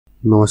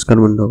নমস্কাৰ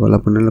বন্ধুসকল,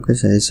 আপোনালোকে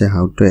চাই আছে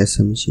how to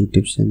Assamese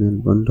YouTube channel.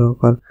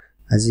 বন্ধুসকল,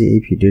 আজি এই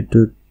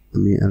ভিডিঅ'টোত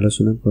আমি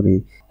আলোচনা কৰিম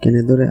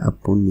কেনেদৰে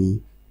আপুনি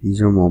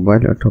নিজৰ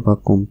মোবাইল অথবা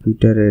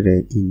কম্পিউটাৰেৰে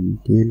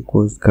ইণ্ডিয়ান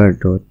কোষ্ট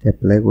গাৰ্ডত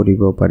এপ্লাই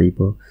কৰিব পাৰিব।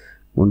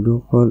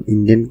 বন্ধুসকল,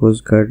 ইণ্ডিয়ান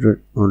কোষ্ট গাৰ্ডত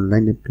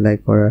অনলাইন এপ্লাই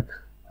কৰাৰ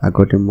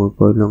আগতে মই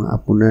কৈ লওঁ,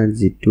 আপোনাৰ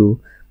যিটো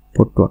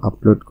ফটো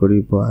আপলোড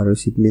কৰিব আৰু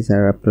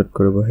চিগনেচাৰ আপলোড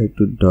কৰিব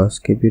সেইটো 10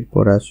 কেবিৰ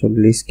পৰা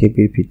 40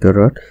 কেবিৰ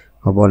ভিতৰত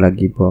হ'ব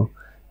লাগিব।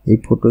 এই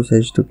ফটো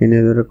সাইজটো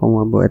কেনেদৰে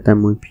কমাব এটা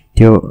মই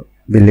ভিডিঅ'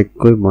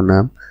 বেলেগকৈ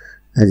বনাম।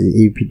 আজি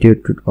এই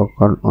ভিডিঅ'টোত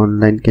অকল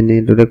অনলাইন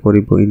কেনেদৰে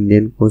কৰিব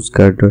ইণ্ডিয়ান কোষ্ট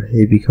গাৰ্ডৰ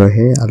সেই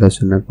বিষয়ে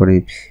আলোচনা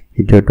কৰিম।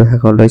 ভিডিঅ'টো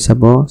শেষলৈ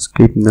চাব,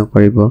 স্ক্ৰিপ্ট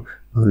নকৰিব,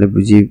 নহ'লে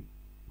বুজি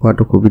পোৱাত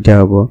অসুবিধা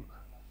হ'ব।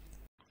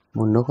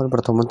 বন্ধুসকল,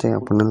 প্ৰথমতে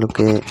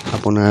আপোনালোকে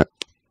আপোনাৰ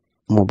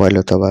মোবাইল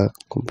অথবা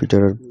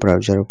কম্পিউটাৰত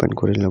ব্ৰাউজাৰ ওপেন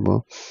কৰি ল'ব।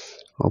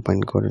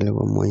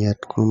 মই ইয়াত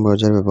ক্ৰোম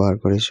ব্ৰাউজাৰ ব্যৱহাৰ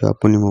কৰিছোঁ।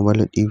 আপুনি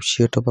মোবাইলত ইউচি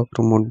অথবা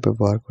ক্ৰোমত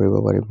ব্যৱহাৰ কৰিব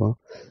পাৰিব।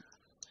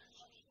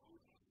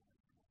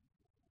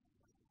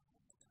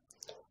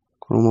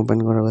 ক্ৰোম ওপেন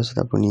কৰাৰ পাছত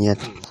আপুনি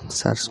ইয়াত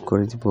সাৰ্চ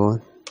কৰি দিব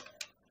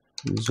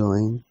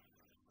join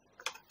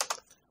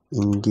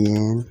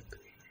Indian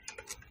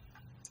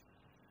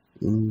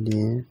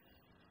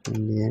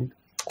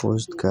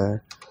coast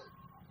guard.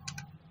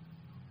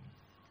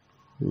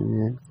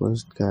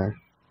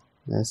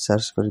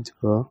 Search কৰি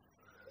দিব।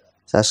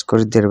 সাৰ্চ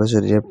কৰি দিয়াৰ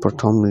পাছত ইয়াৰ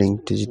প্ৰথম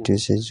লিংকটো যিটো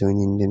আছে জইন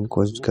ইণ্ডিয়ান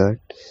কোষ্ট গাৰ্ড,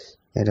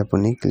 ইয়াত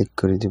আপুনি ক্লিক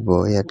কৰি দিব।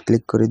 ইয়াত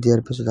ক্লিক কৰি দিয়াৰ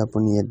পাছত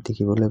আপুনি ইয়াত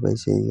দেখিবলৈ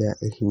পাইছে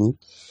এইখিনি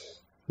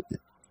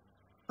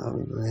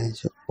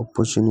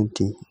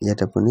অপৰচুনিটি, ইয়াত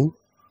আপুনি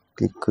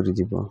ক্লিক কৰি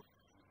দিব।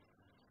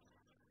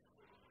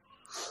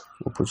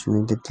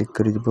 অপৰচুনিটি ক্লিক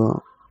কৰি দিব।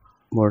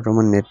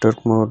 বৰ্তমান নেটৱৰ্ক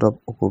মোৰ অলপ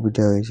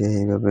অসুবিধা হৈছে,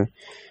 সেইবাবে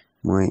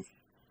মই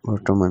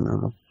বৰ্তমান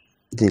অলপ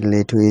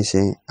লেট হৈ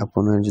আছে।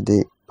 আপোনাৰ যদি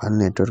ভাল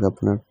নেটৱৰ্ক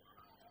আপোনাৰ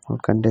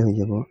সোনকালে হৈ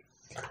যাব।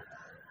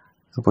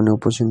 আপুনি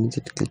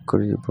অপৰচুনিটিত ক্লিক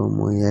কৰি দিব।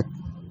 মই ইয়াত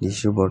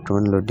দিছোঁ,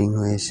 বৰ্তমান লোডিং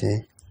হৈ আছে।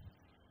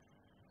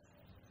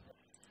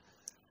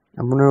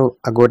 আপোনাৰ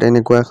আগত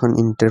এনেকুৱা এখন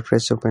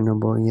ইণ্টাৰফেচ ওপেন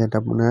হ'ব। ইয়াত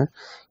আপোনাৰ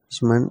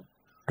কিছুমান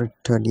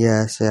তথ্য দিয়া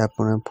আছে,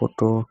 আপোনাৰ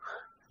ফটো,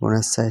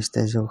 আপোনাৰ সাইজ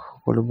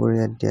সকলোবোৰ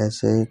ইয়াত দিয়া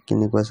আছে,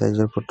 কেনেকুৱা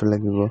সাইজৰ ফটো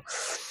লাগিব।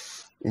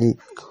 এই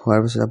হোৱাৰ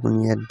পিছত আপুনি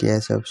ইয়াত দিয়া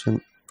আছে অপশ্যন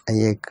আই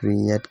এগ্ৰি,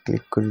 ইয়াত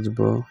ক্লিক কৰি দিব।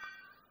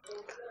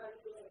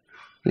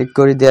 ক্লিক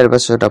কৰি দিয়াৰ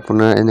পাছত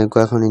আপোনাৰ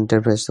এনেকুৱা এখন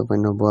ইণ্টাৰফেচ ওপেন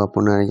হ'ব।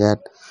 আপোনাৰ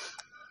ইয়াত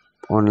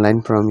অনলাইন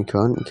ফৰ্ম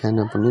এইখন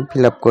আপুনি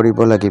ফিল আপ কৰিব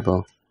লাগিব।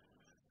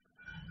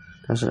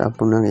 তাৰপিছত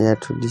আপোনাৰ ইয়াত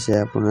সুধিছে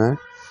আপোনাৰ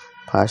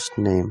ফাৰ্ষ্ট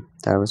নেম,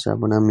 তাৰপিছত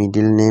আপোনাৰ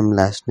মিডিল নেম,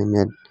 লাষ্ট নেম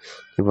ইয়াত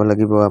দিব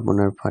লাগিব।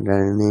 আপোনাৰ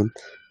ফাদাৰ নেম,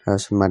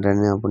 তাৰপিছত মাদাৰ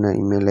নেম, আপোনাৰ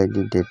email ID,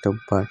 date of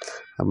birth,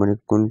 আপুনি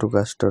কোনটো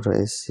কাষ্টৰ হয়,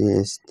 SC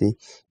ST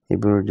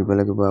এইবোৰ দিব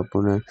লাগিব।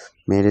 আপোনাৰ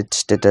মেৰিড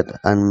ষ্টেটাছ,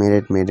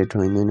 আনমেৰিড, মেৰিড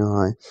হয় নে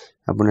নহয়,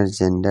 আপোনাৰ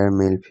জেণ্ডাৰ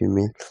মেল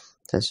ফিমেল,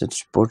 তাৰপিছত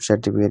স্পৰ্টছ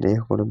চাৰ্টিফিকেট, এই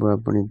সকলোবোৰ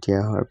আপুনি দিয়া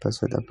হোৱাৰ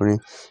পাছত আপুনি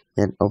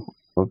ইয়াত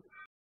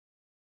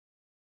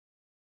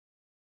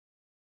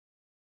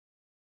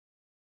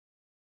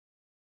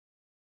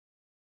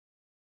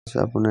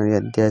আপোনাৰ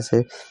ইয়াত দিয়া আছে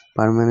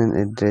পাৰ্মানেণ্ট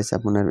এড্ৰেছ,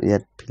 আপোনাৰ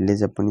ইয়াত ভিলেজ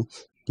আপুনি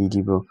দি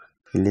দিব।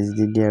 ভিলেজ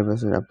দি দিয়াৰ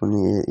পাছত আপুনি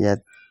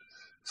ইয়াত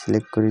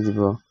চিলেক্ট কৰি দিব।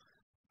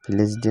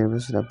 ভিলেজ দিয়াৰ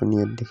পাছত আপুনি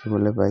ইয়াত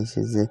দেখিবলৈ পাইছে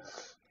যে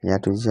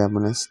ইয়াত হৈছে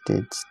আপোনাৰ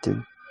ষ্টেট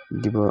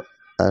দিব,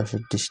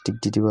 তাৰপিছত ডিষ্ট্ৰিক্ট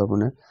দি দিব।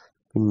 আপোনাৰ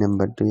পিন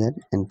নাম্বাৰটো ইয়াত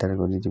এণ্টাৰ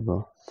কৰি দিব।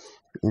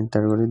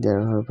 এণ্টাৰ কৰি দিয়াৰ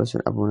হোৱাৰ পাছত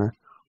আপোনাৰ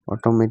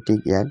অট'মেটিক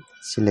ইয়াত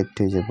চিলেক্ট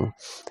হৈ যাব।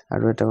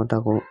 আৰু এটা কথা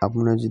কওঁ,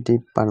 আপোনাৰ যদি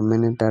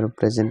পাৰ্মানেণ্ট আৰু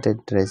প্ৰেজেণ্ট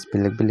এড্ৰেছ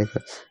বেলেগ বেলেগ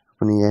হয়,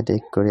 আপুনি ইয়াত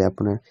এক কৰি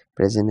আপোনাৰ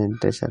প্ৰেজেণ্ট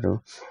এড্ৰেছ আৰু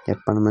ইয়াত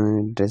পাৰ্মানেণ্ট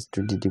এড্ৰেছটো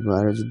দি দিব।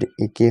 আৰু যদি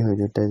একেই হয়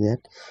দুটা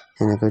ইয়াত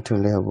সেনেকৈ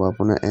থ'লে হ'ব।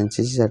 আপোনাৰ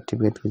NCC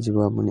চাৰ্টিফিকেট খুজিব,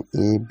 আপুনি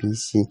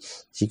ABC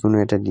যিকোনো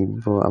এটা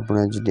দিব।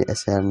 আপোনাৰ যদি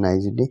SR নাই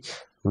যদি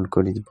ভুল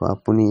কৰি দিব।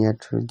 আপুনি ইয়াত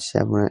দিছে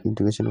আপোনাৰ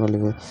এডুকেশ্যন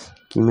কোৱালিফিকেশ্যন,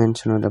 কিমান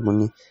চনত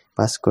আপুনি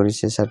পাছ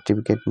কৰিছে,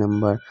 চাৰ্টিফিকেট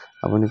নাম্বাৰ,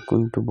 আপুনি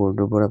কোনটো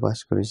বৰ্ডৰ পৰা পাছ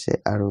কৰিছে,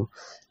 আৰু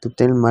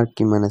টোটেল মাৰ্ক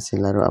কিমান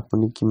আছিল আৰু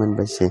আপুনি কিমান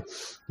পাইছে।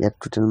 ইয়াত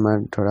টোটেল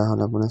মাৰ্ক ধৰা হ'ল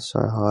আপোনাৰ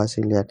 600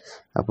 আছিল, ইয়াত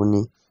আপুনি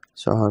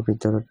 600ৰ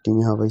ভিতৰত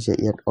 300 পাইছে।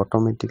 ইয়াত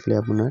অট'মেটিকলি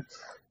আপোনাৰ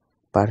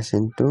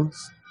পাৰ্চেণ্টটো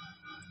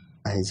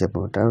আহি যাব।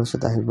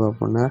 তাৰপিছত আহিব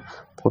আপোনাৰ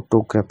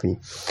ফটোগ্ৰাফী।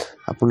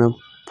 আপোনাৰ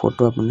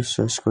ফটো আপুনি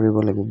চইচ কৰিব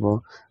লাগিব।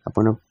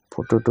 আপোনাৰ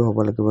ফটোটো হ'ব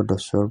লাগিব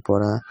 10ৰ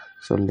পৰা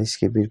 40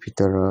 কেবিৰ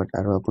ভিতৰত,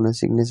 আৰু আপোনাৰ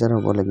চিগনেচাৰ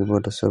হ'ব লাগিব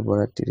 10ৰ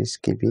পৰা 30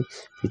 কেবিৰ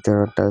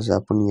ভিতৰত। তাৰপিছত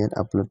আপুনি ইয়াত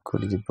আপলোড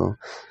কৰি দিব।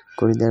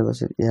 কৰি দিয়াৰ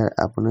পাছত ইয়াৰ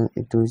আপোনাৰ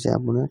এইটো হৈছে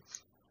আপোনাৰ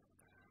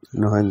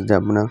নহয়, যদি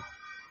আপোনাক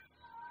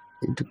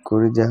এইটো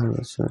কৰি দিয়া হোৱাৰ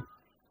পাছত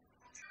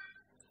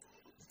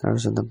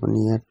তাৰপিছত আপুনি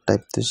ইয়াত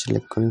টাইপটো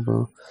চিলেক্ট কৰিব।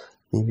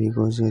 মেবি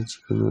কৈছে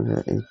যিকোনো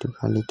এইটো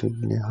খালী থৈ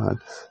দিলে হ'ল।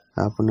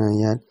 আপোনাৰ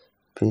ইয়াত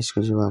পেজ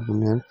খুজিব,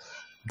 আপোনাৰ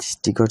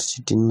ডিষ্ট্ৰিক্টৰ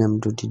চিটিৰ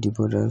নামটো দি দিব।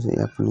 তাৰপিছত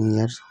আপুনি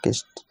ইয়াৰ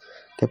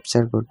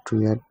কেপচাৰ কোডটো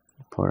ইয়াত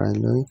ভৰাই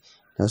লৈ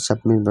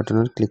ছাবমিট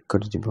বাটনত ক্লিক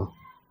কৰি দিব।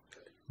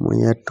 মই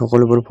ইয়াত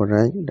সকলোবোৰ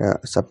ভৰাই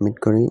ছাবমিট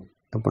কৰি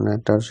আপোনাৰ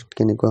তাৰপিছত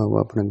কেনেকুৱা হ'ব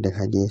আপোনাক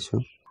দেখাই দি আছোঁ।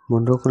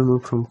 বন্ধুসকল মোৰ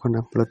ফৰ্মখন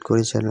আপলোড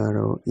কৰিছিলোঁ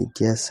আৰু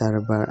এতিয়া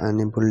চাৰ্ভাৰ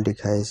আনএবল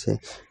দেখাই আছে।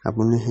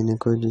 আপুনি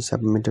সেনেকৈ দি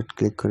ছাবমিটত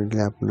ক্লিক কৰি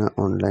দিলে আপোনাৰ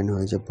অনলাইন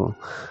হৈ যাব।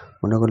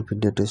 বন্ধুসকল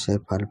ভিডিঅ'টো চাই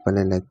ভাল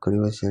পালে লাইক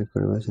কৰিব, শ্বেয়াৰ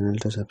কৰিব,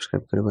 চেনেলটো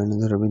ছাবস্ক্ৰাইব কৰিব।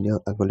 এনেদৰে ভিডিঅ'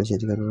 আগলৈ চাই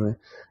থাকিবৰ বাবে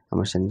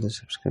আমাৰ চেনেলটো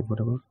ছাবস্ক্ৰাইব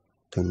কৰিব।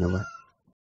 ধন্যবাদ।